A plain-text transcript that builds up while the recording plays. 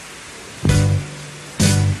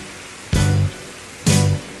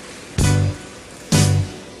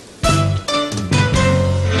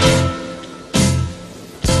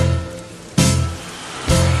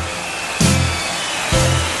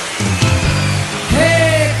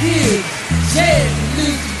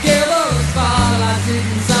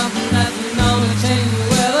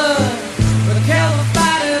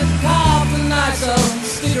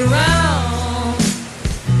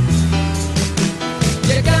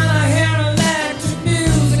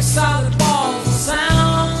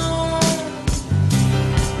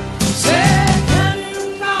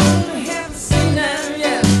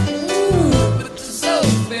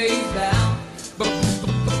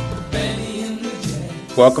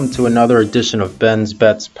Welcome to another edition of Ben's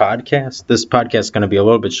Bets podcast. This podcast is going to be a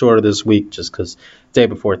little bit shorter this week just because day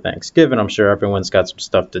before Thanksgiving, I'm sure everyone's got some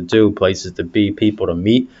stuff to do, places to be, people to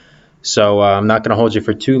meet. So I'm not going to hold you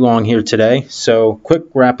for too long here today. So quick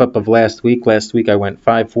wrap up of last week. Last week I went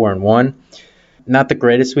 5-4-1. Not the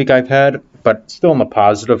greatest week I've had, but still in the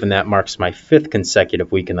positive, and that marks my fifth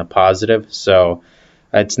consecutive week in the positive. So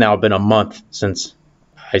it's now been a month since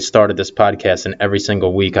I started this podcast, and every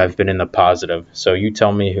single week I've been in the positive. So you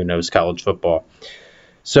tell me who knows college football.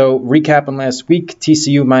 So recapping last week,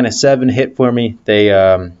 TCU -7 hit for me. They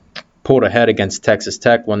pulled ahead against Texas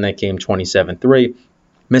Tech, won that game 27-3.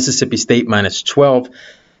 Mississippi State -12.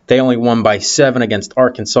 They only won by 7 against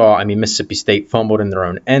Arkansas. Mississippi State fumbled in their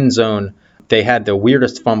own end zone. They had the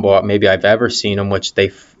weirdest fumble maybe I've ever seen, in which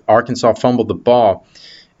Arkansas fumbled the ball,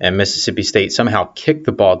 and Mississippi State somehow kicked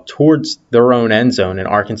the ball towards their own end zone, and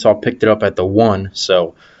Arkansas picked it up at the 1.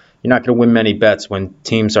 So you're not going to win many bets when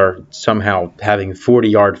teams are somehow having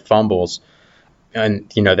 40-yard fumbles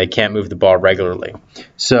and, they can't move the ball regularly.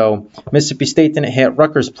 So Mississippi State didn't hit.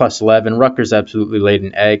 Rutgers +11. Rutgers absolutely laid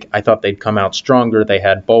an egg. I thought they'd come out stronger. They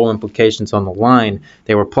had bowl implications on the line.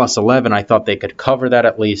 They were +11. I thought they could cover that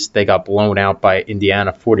at least. They got blown out by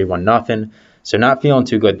Indiana 41-0. So not feeling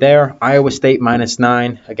too good there. Iowa State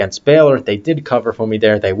 -9 against Baylor. They did cover for me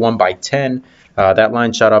there. They won by 10. That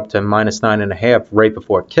line shot up to -9.5 right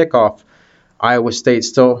before kickoff. Iowa State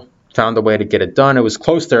still found a way to get it done. It was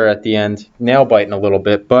close there at the end, nail-biting a little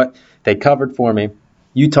bit, but they covered for me.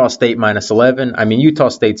 Utah State -11. Utah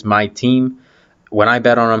State's my team. When I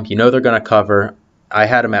bet on them, they're going to cover. I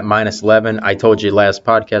had them at -11. I told you last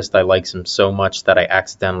podcast I liked them so much that I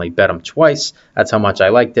accidentally bet them twice. That's how much I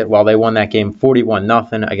liked it. Well, they won that game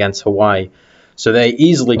 41-0 against Hawaii. So they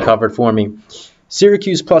easily covered for me.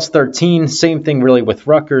 Syracuse +13. Same thing really with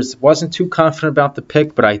Rutgers. Wasn't too confident about the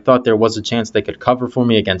pick, but I thought there was a chance they could cover for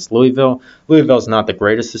me against Louisville. Louisville's not the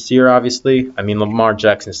greatest this year, obviously. Lamar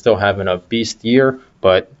Jackson's still having a beast year,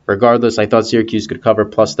 but regardless, I thought Syracuse could cover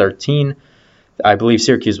 +13. I believe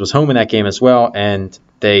Syracuse was home in that game as well, and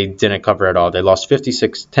they didn't cover at all. They lost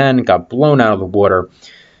 56-10, got blown out of the water.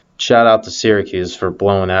 Shout out to Syracuse for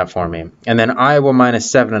blowing that for me. And then Iowa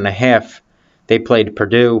 -7.5. They played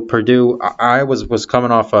Purdue. Iowa was coming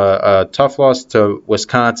off a tough loss to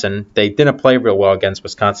Wisconsin. They didn't play real well against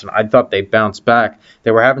Wisconsin. I thought they bounced back.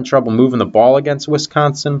 They were having trouble moving the ball against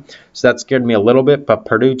Wisconsin, so that scared me a little bit. But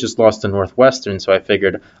Purdue just lost to Northwestern, so I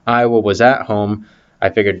figured Iowa was at home.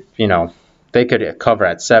 I figured, they could cover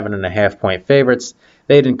at 7.5-point favorites.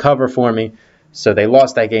 They didn't cover for me, so they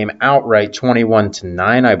lost that game outright,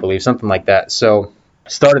 21-9, I believe, something like that. So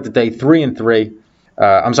started the day 3-3.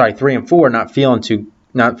 3-4, not feeling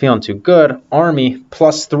too good. Army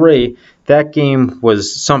 +3. That game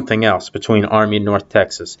was something else between Army and North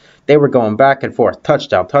Texas. They were going back and forth,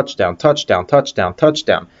 touchdown, touchdown, touchdown, touchdown,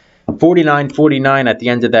 touchdown. 49-49 at the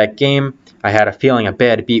end of that game. I had a feeling a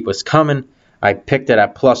bad beat was coming. I picked it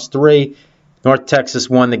at +3. North Texas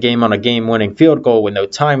won the game on a game-winning field goal with no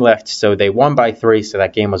time left, so they won by 3, so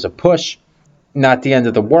that game was a push. Not the end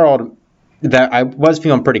of the world. That I was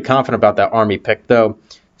feeling pretty confident about that Army pick, though.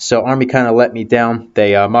 So Army kind of let me down.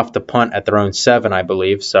 They muffed a punt at their own 7, I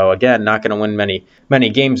believe. So, again, not going to win many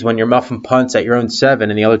games when you're muffing punts at your own 7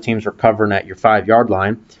 and the other teams are covering at your 5-yard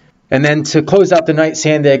line. And then to close out the night,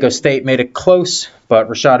 San Diego State made it close, but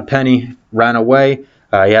Rashad Penny ran away.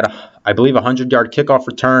 He had, I believe, a 100-yard kickoff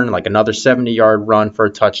return, like another 70-yard run for a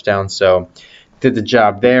touchdown. So did the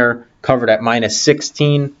job there, covered at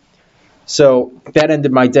 -16. So that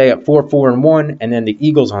ended my day at 4-4-1, and then the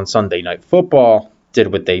Eagles on Sunday Night Football did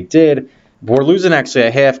what they did. We're losing actually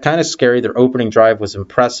at half, kind of scary. Their opening drive was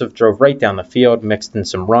impressive, drove right down the field, mixed in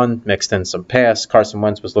some run, mixed in some pass. Carson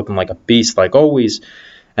Wentz was looking like a beast like always.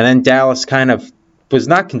 And then Dallas kind of was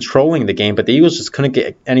not controlling the game, but the Eagles just couldn't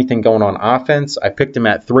get anything going on offense. I picked them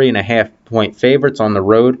at 3.5-point favorites on the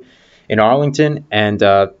road in Arlington, and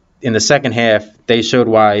in the second half, they showed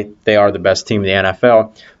why they are the best team in the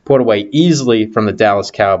NFL. Pulled away easily from the Dallas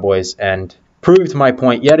Cowboys and proved my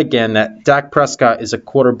point yet again that Dak Prescott is a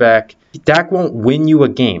quarterback. Dak won't win you a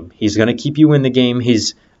game. He's going to keep you in the game.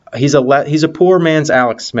 He's a poor man's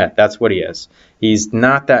Alex Smith. That's what he is. He's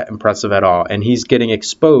not that impressive at all, and he's getting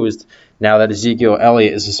exposed now that Ezekiel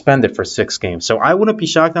Elliott is suspended for 6 games. So I wouldn't be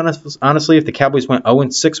shocked, honestly, if the Cowboys went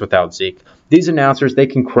 0-6 without Zeke. These announcers, they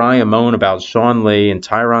can cry and moan about Sean Lee and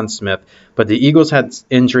Tyron Smith, but the Eagles had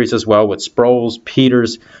injuries as well with Sproles,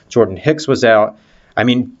 Peters, Jordan Hicks was out.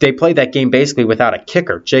 They played that game basically without a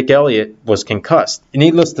kicker. Jake Elliott was concussed.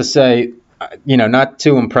 Needless to say, not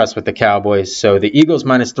too impressed with the Cowboys. So the Eagles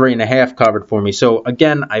 -3.5 covered for me. So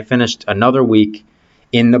again, I finished another week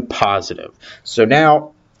in the positive. So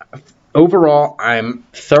now, overall, I'm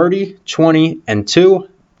 30, 20, and 2,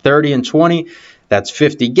 30 and 20. That's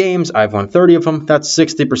 50 games. I've won 30 of them. That's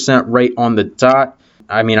 60% right on the dot.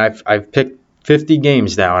 I mean, I've picked 50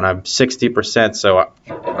 games now, and I'm 60%, so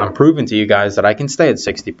I'm proving to you guys that I can stay at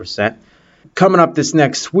 60%. Coming up this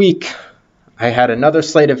next week, I had another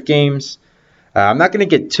slate of games. I'm not going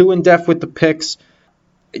to get too in-depth with the picks.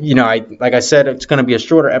 Like I said, it's going to be a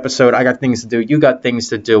shorter episode. I got things to do. You got things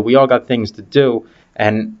to do. We all got things to do.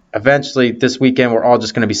 And eventually, this weekend, we're all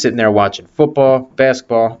just going to be sitting there watching football,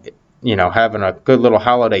 basketball, having a good little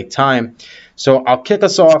holiday time. So I'll kick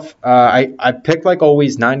us off. I picked, like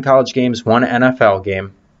always, 9 college games, 1 NFL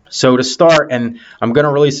game. So to start, and I'm going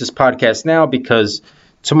to release this podcast now because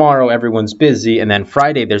tomorrow everyone's busy, and then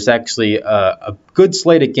Friday there's actually a good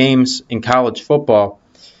slate of games in college football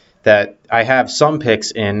that I have some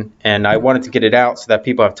picks in, and I wanted to get it out so that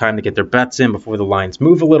people have time to get their bets in before the lines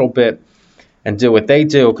move a little bit and do what they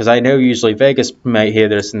do, because I know usually Vegas might hear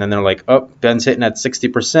this and then they're like, oh, Ben's hitting at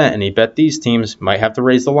 60% and he bet these teams, might have to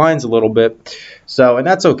raise the lines a little bit. So, and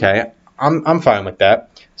that's okay. I'm fine with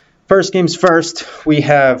that. First games first, we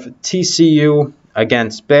have TCU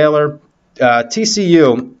against Baylor.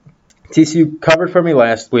 TCU covered for me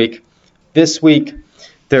last week. This week,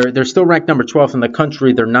 they're still ranked number 12 in the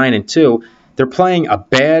country. They're 9-2. They're playing a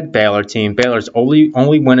bad Baylor team. Baylor's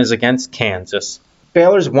only win is against Kansas.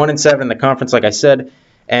 Baylor's 1-7 in the conference, like I said,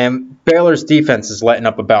 and Baylor's defense is letting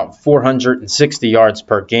up about 460 yards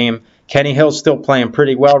per game. Kenny Hill's still playing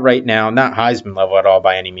pretty well right now, not Heisman level at all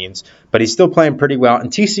by any means, but he's still playing pretty well. And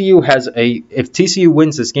TCU if TCU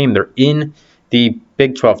wins this game, they're in the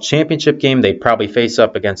Big 12 championship game. They probably face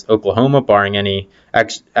up against Oklahoma, barring any.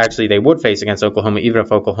 Actually, they would face against Oklahoma, even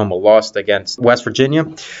if Oklahoma lost against West Virginia.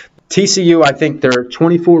 TCU, I think they're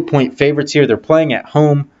 24-point favorites here. They're playing at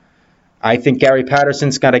home. I think Gary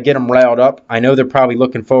Patterson's got to get them riled up. I know they're probably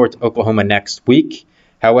looking forward to Oklahoma next week.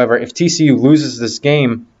 However, if TCU loses this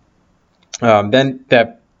game, then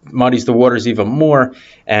that muddies the waters even more.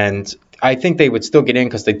 And I think they would still get in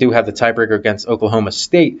because they do have the tiebreaker against Oklahoma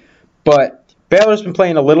State. But Baylor's been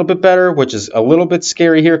playing a little bit better, which is a little bit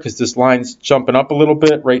scary here because this line's jumping up a little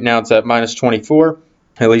bit. Right now it's at -24,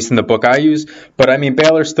 at least in the book I use. But, I mean,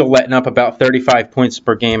 Baylor's still letting up about 35 points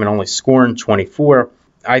per game and only scoring 24.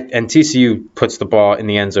 And TCU puts the ball in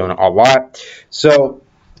the end zone a lot. So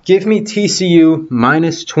give me TCU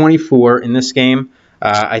 -24 in this game.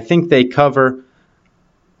 I think they cover.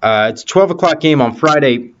 It's a 12 o'clock game on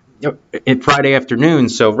Friday afternoon,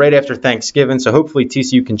 so right after Thanksgiving. So hopefully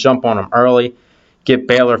TCU can jump on them early, get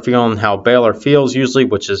Baylor feeling how Baylor feels usually,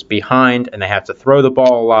 which is behind, and they have to throw the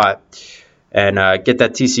ball a lot, and get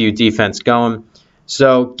that TCU defense going.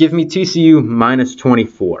 So give me TCU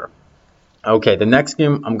 -24. Okay, the next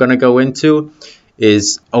game I'm going to go into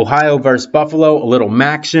is Ohio versus Buffalo, a little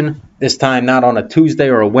Maction, this time not on a Tuesday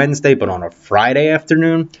or a Wednesday, but on a Friday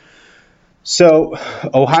afternoon. So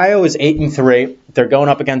Ohio is 8-3. They're going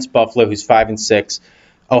up against Buffalo, who's 5-6.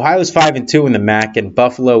 Ohio's 5-2 in the MAC, and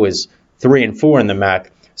Buffalo is 3-4 in the MAC.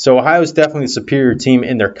 So Ohio is definitely the superior team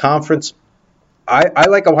in their conference. I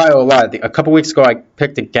like Ohio a lot. A couple weeks ago, I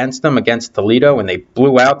picked against them against Toledo, and they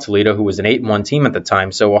blew out Toledo, who was an 8-1 team at the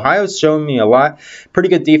time. So Ohio's showing me a lot. Pretty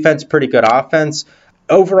good defense, pretty good offense.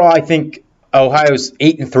 Overall, I think Ohio's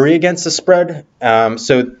 8-3 against the spread.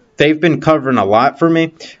 So they've been covering a lot for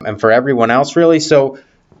me and for everyone else, really. So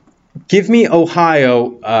give me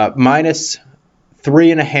Ohio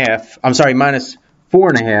 -3.5. I'm sorry,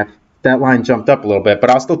 -4.5. That line jumped up a little bit, but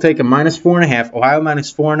I'll still take a -4.5. Ohio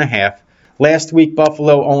 -4.5. Last week,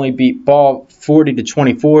 Buffalo only beat Ball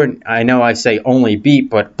 40-24. I know I say only beat,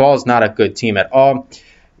 but Ball's not a good team at all.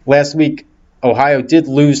 Last week, Ohio did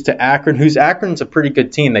lose to Akron, Akron's a pretty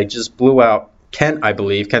good team. They just blew out Kent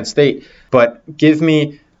State. But give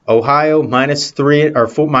me Ohio -3 or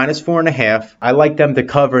 -4.5. I like them to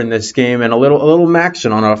cover in this game, and a little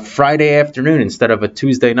action on a Friday afternoon instead of a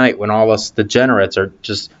Tuesday night when all us degenerates are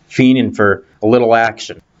just fiending for a little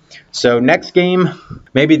action. So next game,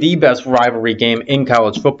 maybe the best rivalry game in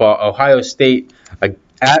college football, Ohio State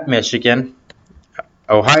at Michigan.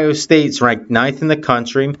 Ohio State's ranked 9th in the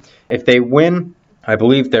country. If they win, I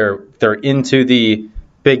believe they're into the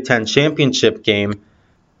Big Ten championship game.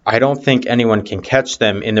 I don't think anyone can catch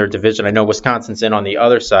them in their division. I know Wisconsin's in on the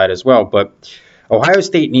other side as well, but Ohio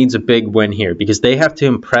State needs a big win here because they have to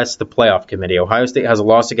impress the playoff committee. Ohio State has a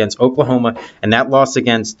loss against Oklahoma, and that loss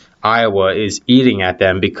against Iowa is eating at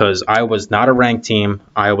them because Iowa's not a ranked team.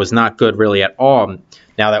 Iowa's not good really at all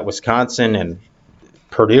now that Wisconsin and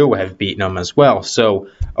Purdue have beaten them as well. So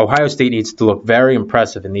Ohio State needs to look very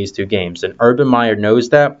impressive in these two games, and Urban Meyer knows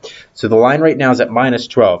that. So the line right now is at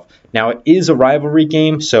 -12. Now, it is a rivalry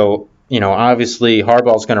game, so, obviously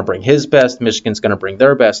Harbaugh's going to bring his best, Michigan's going to bring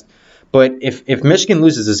their best. But if Michigan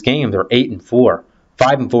loses this game, they're 8-4.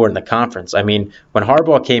 5-4 in the conference. I mean, when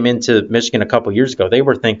Harbaugh came into Michigan a couple years ago, they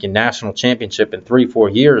were thinking national championship in 3-4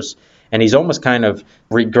 years, and he's almost kind of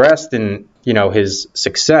regressed in his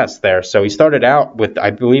success there. So he started out with, I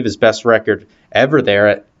believe, his best record ever there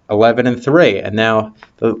at 11-3, and now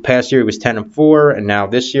the past year he was 10-4, and now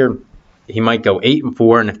this year he might go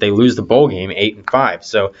 8-4, and if they lose the bowl game, 8-5.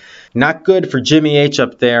 So not good for Jimmy H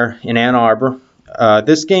up there in Ann Arbor.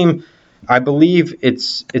 This game, I believe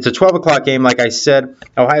it's a 12 o'clock game. Like I said,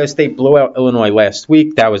 Ohio State blew out Illinois last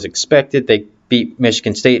week. That was expected. They beat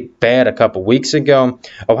Michigan State bad a couple weeks ago.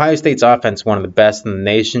 Ohio State's offense, one of the best in the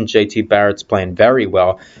nation. JT Barrett's playing very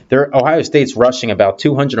well. Ohio State's rushing about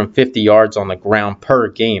 250 yards on the ground per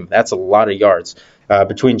game. That's a lot of yards.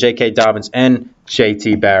 Between J.K. Dobbins and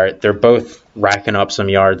JT Barrett, they're both racking up some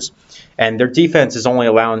yards. And their defense is only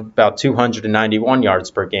allowing about 291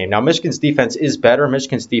 yards per game. Now, Michigan's defense is better.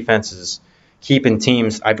 Michigan's defense is keeping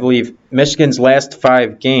teams. I believe Michigan's last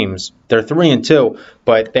 5 games, they're 3-2,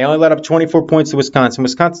 but they only let up 24 points to Wisconsin.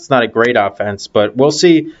 Wisconsin's not a great offense, but we'll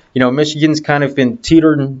see. Michigan's kind of been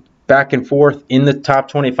teetering back and forth in the top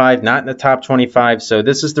 25, not in the top 25. So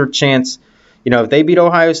this is their chance. If they beat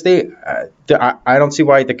Ohio State, I don't see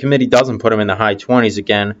why the committee doesn't put them in the high 20s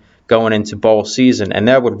again going into bowl season, and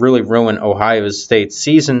that would really ruin Ohio State's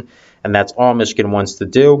season, and that's all Michigan wants to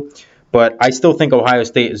do. But I still think Ohio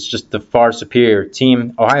State is just the far superior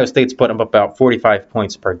team. Ohio State's putting up about 45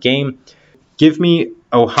 points per game. Give me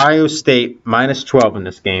Ohio State -12 in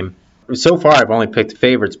this game. So far, I've only picked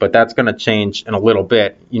favorites, but that's going to change in a little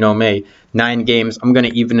bit. You know me, 9 games, I'm going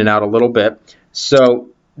to even it out a little bit. So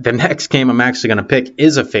the next game I'm actually going to pick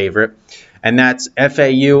is a favorite, and that's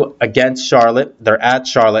FAU against Charlotte. They're at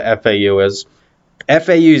Charlotte, FAU is.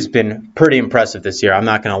 FAU's been pretty impressive this year, I'm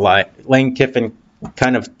not going to lie. Lane Kiffin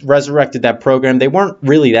kind of resurrected that program. They weren't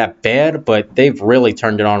really that bad, but they've really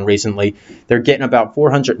turned it on recently. They're getting about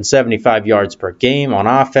 475 yards per game on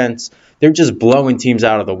offense. They're just blowing teams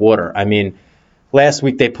out of the water. I mean, last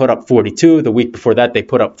week they put up 42. The week before that they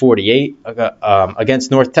put up 48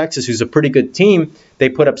 against North Texas, who's a pretty good team. They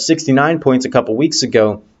put up 69 points a couple weeks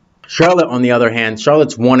ago. Charlotte, on the other hand,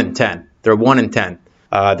 Charlotte's 1-10. They're 1-10.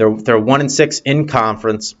 They're 1-6 in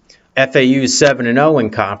conference. FAU is 7-0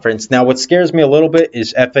 in conference. Now, what scares me a little bit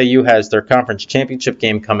is FAU has their conference championship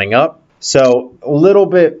game coming up. So a little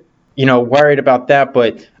bit, worried about that.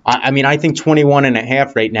 But I think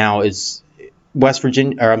 21.5 right now is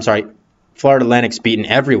Florida Atlantic's beating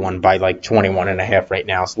everyone by like 21.5 right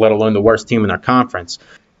now, let alone the worst team in their conference.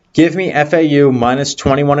 Give me FAU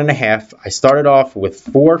 -21.5. I started off with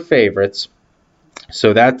 4 favorites,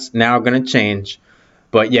 so that's now going to change.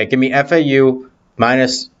 But yeah, give me FAU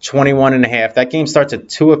 -21.5. That game starts at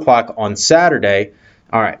 2 o'clock on Saturday.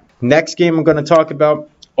 All right, next game I'm going to talk about,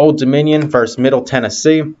 Old Dominion versus Middle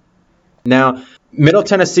Tennessee. Now, Middle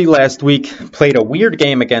Tennessee last week played a weird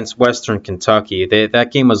game against Western Kentucky.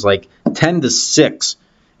 That game was like 10-6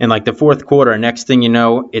 in like the fourth quarter. Next thing you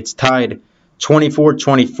know, it's tied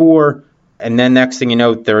 24-24, and then next thing you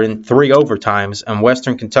know, they're in 3 overtimes, and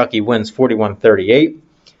Western Kentucky wins 41-38.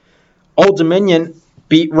 Old Dominion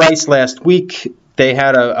beat Rice last week. They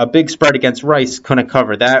had a big spread against Rice, couldn't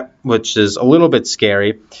cover that, which is a little bit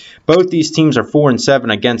scary. Both these teams are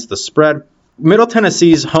 4-7 against the spread. Middle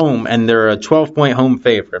Tennessee's home, and they're a 12-point home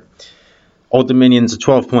favorite. Old Dominion's a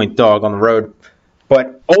 12-point dog on the road.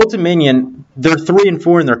 But Old Dominion, they're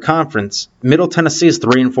 3-4 in their conference. Middle Tennessee is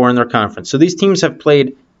 3-4 in their conference. So these teams have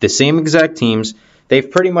played the same exact teams.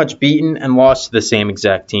 They've pretty much beaten and lost to the same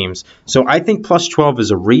exact teams. So I think +12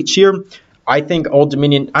 is a reach here. I think Old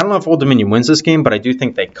Dominion, I don't know if Old Dominion wins this game, but I do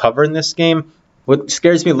think they cover in this game. What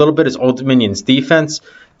scares me a little bit is Old Dominion's defense,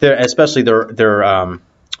 especially their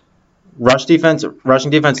rushing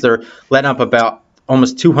defense. They're letting up about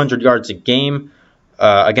almost 200 yards a game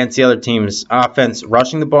against the other team's offense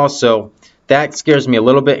rushing the ball. So that scares me a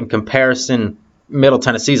little bit in comparison. Middle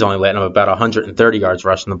Tennessee's only letting up about 130 yards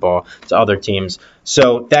rushing the ball to other teams.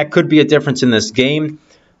 So that could be a difference in this game.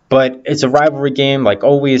 But it's a rivalry game like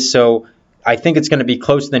always, so I think it's going to be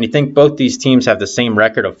closer than you think. Both these teams have the same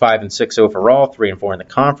record of 5-6 overall, 3-4 in the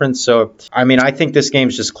conference. So, I think this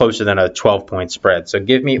game's just closer than a 12-point spread. So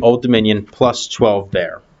give me Old Dominion +12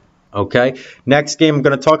 there. Okay, next game I'm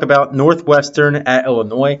going to talk about, Northwestern at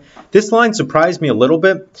Illinois. This line surprised me a little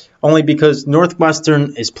bit, only because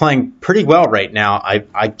Northwestern is playing pretty well right now.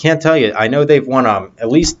 I can't tell you. I know they've won at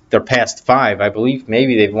least their past 5. I believe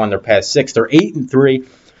maybe they've won their past 6. They're 8-3.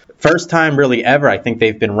 First time really ever I think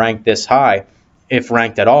they've been ranked this high, if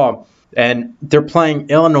ranked at all. And they're playing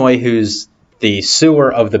Illinois, who's the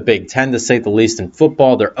sewer of the Big Ten, to say the least, in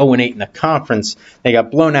football. They're 0-8 in the conference. They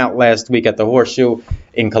got blown out last week at the Horseshoe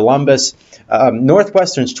in Columbus.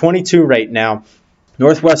 Northwestern's 22 right now.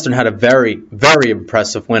 Northwestern had a very, very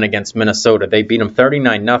impressive win against Minnesota. They beat them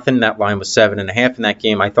 39-0. That line was 7.5 in that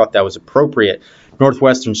game. I thought that was appropriate.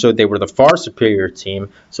 Northwestern showed they were the far superior team.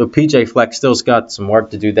 So PJ Fleck still's got some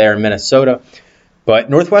work to do there in Minnesota. But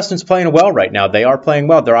Northwestern's playing well right now. They are playing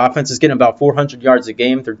well. Their offense is getting about 400 yards a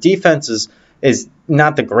game. Their defense is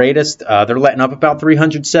not the greatest. They're letting up about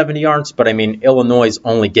 370 yards. But, I mean, Illinois is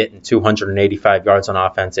only getting 285 yards on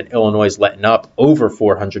offense, and Illinois is letting up over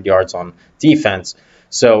 400 yards on defense.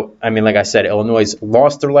 So, I mean, like I said, Illinois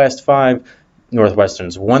lost their last 5.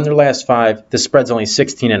 Northwestern's won their last 5. The spread's only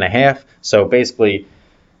 16.5. So, basically,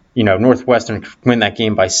 you know, Northwestern win that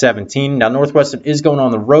game by 17. Now, Northwestern is going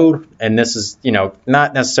on the road, and this is, you know,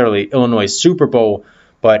 not necessarily Illinois' Super Bowl,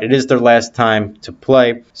 but it is their last time to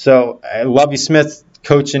play. So, Lovie Smith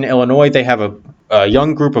coaching Illinois. They have a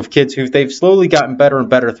young group of kids who they've slowly gotten better and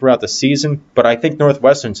better throughout the season, but I think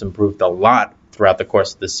Northwestern's improved a lot throughout the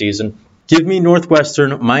course of the season. Give me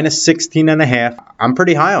Northwestern minus 16.5. I'm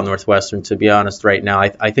pretty high on Northwestern, to be honest, right now.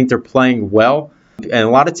 I think they're playing well. And a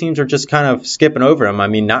lot of teams are just kind of skipping over them. I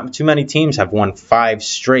mean, not too many teams have won 5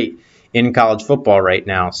 straight in college football right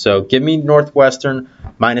now. So give me Northwestern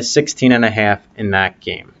minus 16.5 in that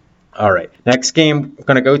game. All right, next game we're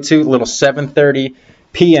going to go to a little 7:30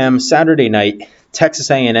 p.m. Saturday night, Texas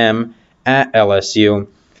A&M at LSU.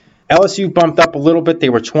 LSU bumped up a little bit. They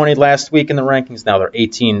were 20 last week in the rankings. Now they're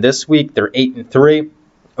 18 this week. They're 8-3.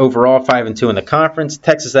 Overall, 5-2 in the conference.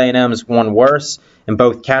 Texas A&M is one worse in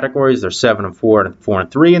both categories. They're 7-4 and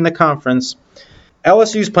 4-3 in the conference.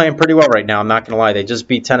 LSU's playing pretty well right now. I'm not going to lie. They just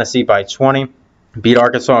beat Tennessee by 20, beat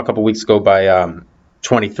Arkansas a couple weeks ago by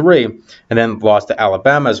 23, and then lost to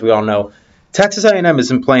Alabama, as we all know. Texas A&M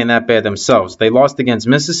isn't playing that bad themselves. They lost against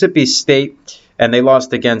Mississippi State, and they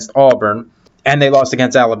lost against Auburn, and they lost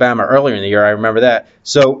against Alabama earlier in the year. I remember that.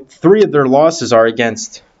 So 3 of their losses are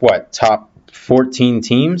against, top 14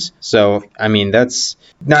 teams. So, I mean, that's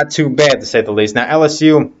not too bad, to say the least. Now,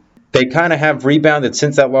 LSU, they kind of have rebounded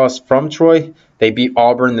since that loss from Troy. They beat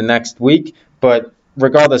Auburn the next week. But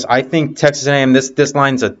regardless, I think Texas A&M, this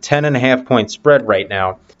line's a 10.5-point spread right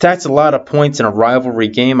now. That's a lot of points in a rivalry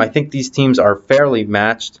game. I think these teams are fairly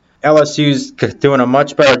matched. LSU's doing a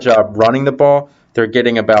much better job running the ball. They're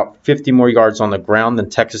getting about 50 more yards on the ground than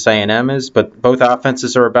Texas A&M is, but both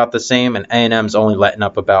offenses are about the same, and A&M's only letting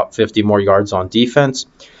up about 50 more yards on defense.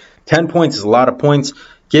 10 points is a lot of points.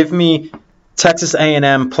 Give me Texas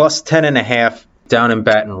A&M plus 10.5 down in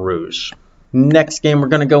Baton Rouge. Next game we're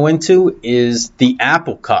going to go into is the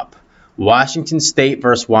Apple Cup. Washington State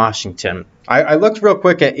versus Washington. I looked real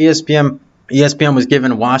quick at ESPN. ESPN was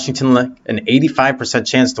giving Washington an 85%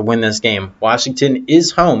 chance to win this game. Washington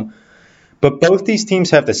is home. But both these teams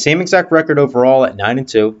have the same exact record overall at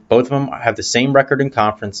 9-2. Both of them have the same record in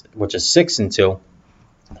conference, which is 6-2.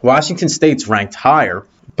 Washington State's ranked higher.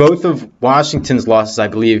 Both of Washington's losses, I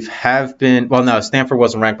believe, have been... Well, no, Stanford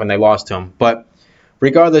wasn't ranked when they lost to them. But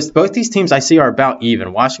regardless, both these teams I see are about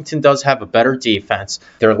even. Washington does have a better defense.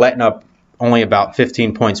 They're letting up only about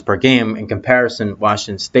 15 points per game. In comparison,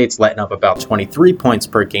 Washington State's letting up about 23 points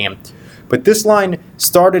per game. But this line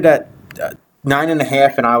started at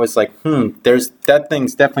 9.5, and I was like, that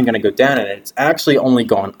thing's definitely going to go down, and it's actually only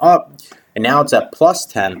gone up, and now it's at plus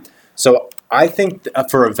 10. So I think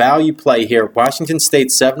for a value play here, Washington State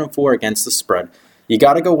 7-4 against the spread. You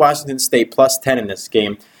got to go Washington State plus 10 in this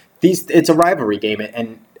game. It's a rivalry game,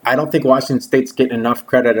 and I don't think Washington State's getting enough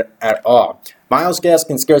credit at all. Myles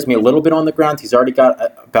Gaskin scares me a little bit on the ground. He's already got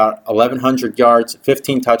about 1,100 yards,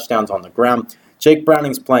 15 touchdowns on the ground. Jake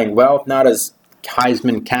Browning's playing well, not as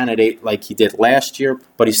Heisman candidate like he did last year,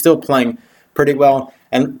 but he's still playing pretty well.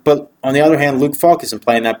 But on the other hand, Luke Falk isn't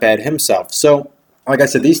playing that bad himself. So, like I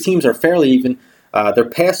said, these teams are fairly even. Their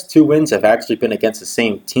past 2 wins have actually been against the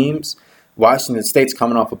same teams. Washington State's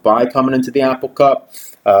coming off a bye coming into the Apple Cup,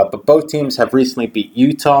 but both teams have recently beat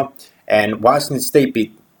Utah, and Washington State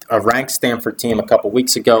beat a ranked Stanford team a couple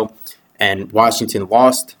weeks ago, and Washington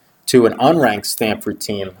lost to an unranked Stanford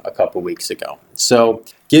team a couple weeks ago. So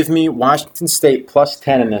give me Washington State plus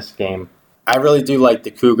 10 in this game. I really do like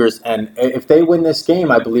the Cougars, and if they win this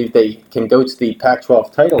game, I believe they can go to the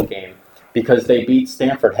Pac-12 title game because they beat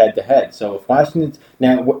Stanford head-to-head. So if Washington,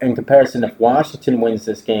 now in comparison, if Washington wins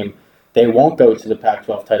this game, they won't go to the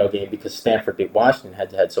Pac-12 title game because Stanford beat Washington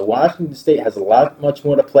head-to-head. So Washington State has much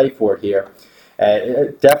more to play for here.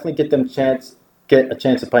 Definitely get them a chance. get a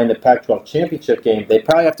chance to play in the Pac-12 championship game, they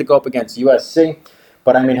probably have to go up against USC.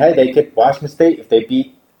 But, I mean, hey, they could, Washington State, if they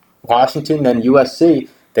beat Washington, then USC,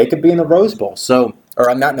 they could be in the Rose Bowl. So, or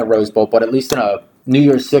I'm not in the Rose Bowl, but at least in a New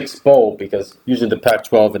Year's Six bowl, because usually the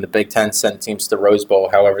Pac-12 and the Big Ten send teams to the Rose Bowl.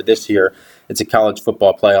 However, this year it's a college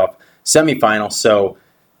football playoff semifinal, so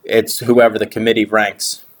it's whoever the committee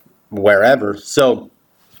ranks wherever. So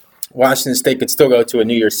Washington State could still go to a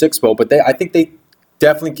New Year's Six bowl, but I think they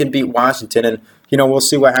definitely can beat Washington, and we'll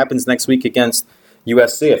see what happens next week against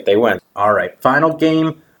USC if they win. All right, final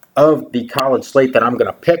game of the college slate that I'm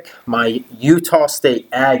going to pick, my Utah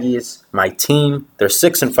State Aggies, my team. They're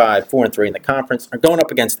 6-5, 4-3 in the conference. Are going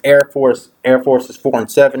up against Air Force. Air Force is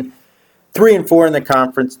 4-7, 3-4 in the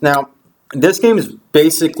conference. Now, this game is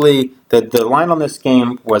basically the line on this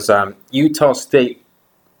game was Utah State,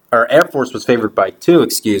 or Air Force was favored by 2.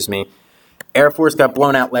 Air Force got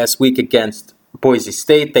blown out last week against Boise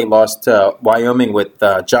State. They lost to Wyoming with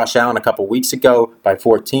Josh Allen a couple weeks ago by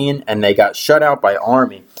 14, and they got shut out by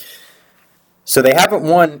Army. So they haven't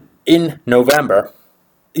won in November.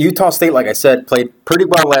 Utah State, like I said, played pretty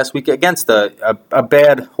well last week against a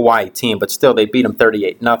bad Hawaii team, but still they beat them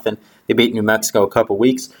 38-0. They beat New Mexico a couple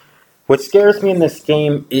weeks. What scares me in this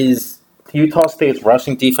game is Utah State's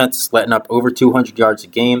rushing defense is letting up over 200 yards a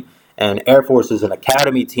game. And Air Force is an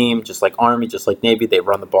academy team, just like Army, just like Navy. They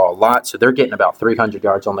run the ball a lot, so they're getting about 300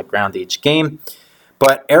 yards on the ground each game.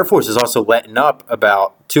 But Air Force is also letting up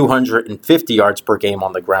about 250 yards per game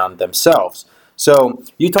on the ground themselves. So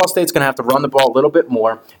Utah State's going to have to run the ball a little bit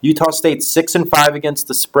more. Utah State's 6-5 against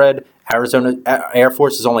the spread. Air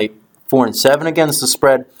Force is only 4-7 against the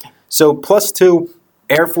spread. So +2,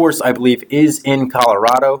 Air Force, I believe, is in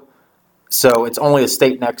Colorado. So it's only a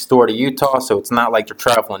state next door to Utah, so it's not like they're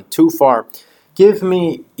traveling too far. Give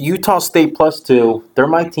me Utah State +2. They're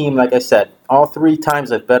my team, like I said. All 3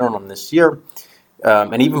 times I've bet on them this year.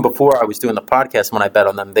 And even before I was doing the podcast when I bet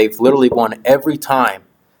on them, they've literally won every time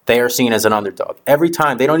they are seen as an underdog. Every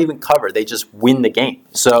time. They don't even cover. They just win the game.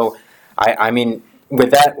 So, I mean, with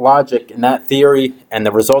that logic and that theory and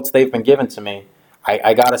the results they've been given to me,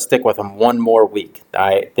 I got to stick with them one more week.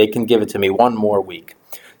 They can give it to me one more week.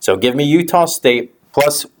 So give me Utah State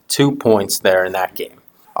 +2 points there in that game.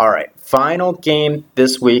 All right, final game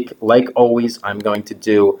this week. Like always, I'm going to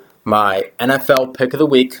do my NFL pick of the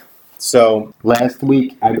week. So last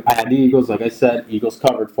week, I had the Eagles. Like I said, Eagles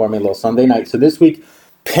covered for me a little Sunday night. So this week,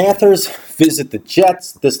 Panthers visit the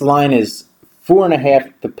Jets. This line is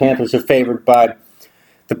 4.5. The Panthers are favored by.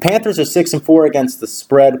 The Panthers are 6-4 against the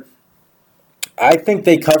spread. I think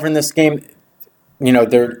they cover in this game.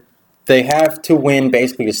 They have to win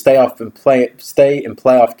basically to stay in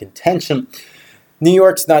playoff contention. New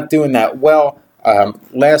York's not doing that well.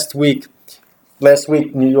 Last week,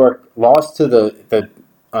 New York lost to the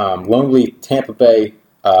lonely Tampa Bay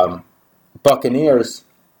Buccaneers.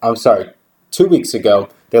 I'm sorry, 2 weeks ago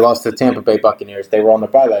they lost to the Tampa Bay Buccaneers. They were on the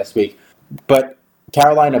bye last week, but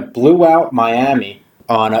Carolina blew out Miami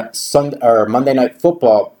on a Monday Night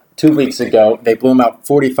Football 2 weeks ago. They blew them out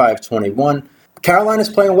 45-21. Carolina's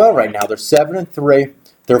playing well right now. They're 7-3.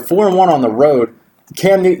 They're 4-1 on the road.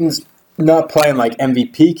 Cam Newton's not playing like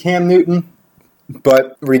MVP Cam Newton,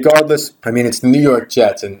 but regardless, I mean, it's the New York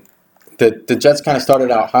Jets, and the Jets kind of started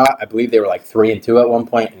out hot. I believe they were like 3-2 at one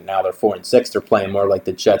point, and now they're 4-6. They're playing more like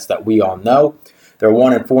the Jets that we all know. They're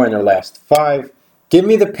 1-4 in their last 5. Give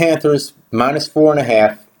me the Panthers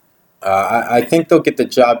 -4.5. I think they'll get the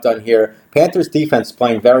job done here. Panthers defense is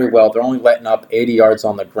playing very well. They're only letting up 80 yards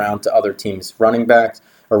on the ground to other teams' running backs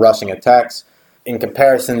or rushing attacks. In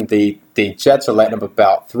comparison, the Jets are letting up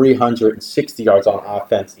about 360 yards on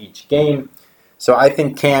offense each game. So I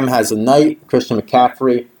think Cam has a night. Christian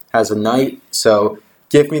McCaffrey has a night. So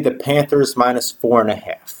give me the Panthers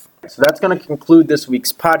 -4.5. So that's going to conclude this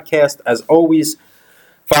week's podcast. As always,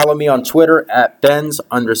 follow me on Twitter at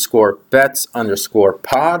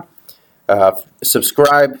Benz_bets_pod.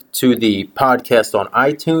 Subscribe to the podcast on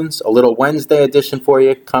iTunes. A little Wednesday edition for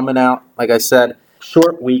you coming out. Like I said,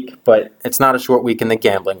 short week, but it's not a short week in the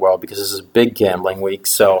gambling world because this is a big gambling week.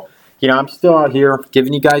 So, I'm still out here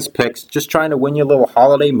giving you guys picks, just trying to win you a little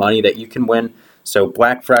holiday money that you can win. So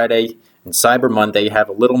Black Friday and Cyber Monday, you have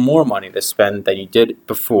a little more money to spend than you did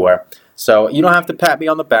before. So you don't have to pat me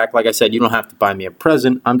on the back. Like I said, you don't have to buy me a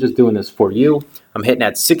present. I'm just doing this for you. I'm hitting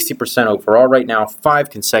at 60% overall right now, 5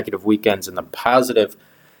 consecutive weekends in the positive.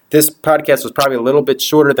 This podcast was probably a little bit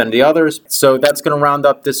shorter than the others. So that's going to round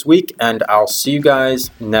up this week, and I'll see you guys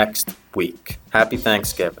next week. Happy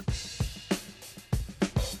Thanksgiving.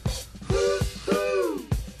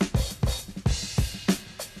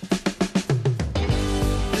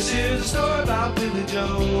 This is There's a story about Billy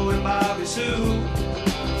Joe and Bobby Sue,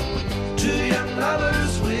 two young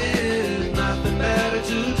lovers with nothing better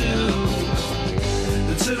to do.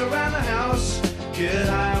 They'd sit around the house, get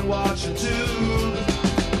high and watch a tube.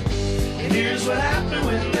 And here's what happened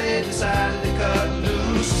when they decided to cut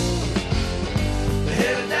loose. They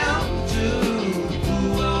headed down to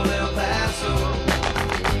old El Paso.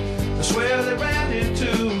 I swear they ran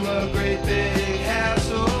into a great big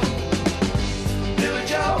hassle. Billy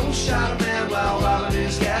Joe shot a man while robbing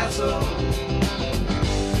his castle.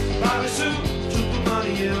 Bobby Sue took the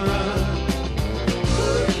money and run.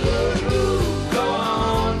 Go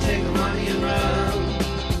on, take the money and run.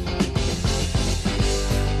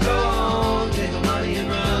 Go on, take the money and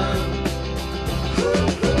run.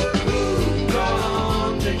 Go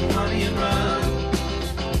on, take the money and run.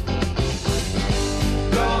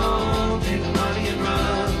 Go on, take the money and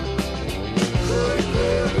run.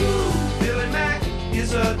 Billy Mack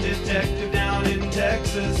is a detective down in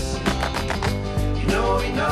Texas.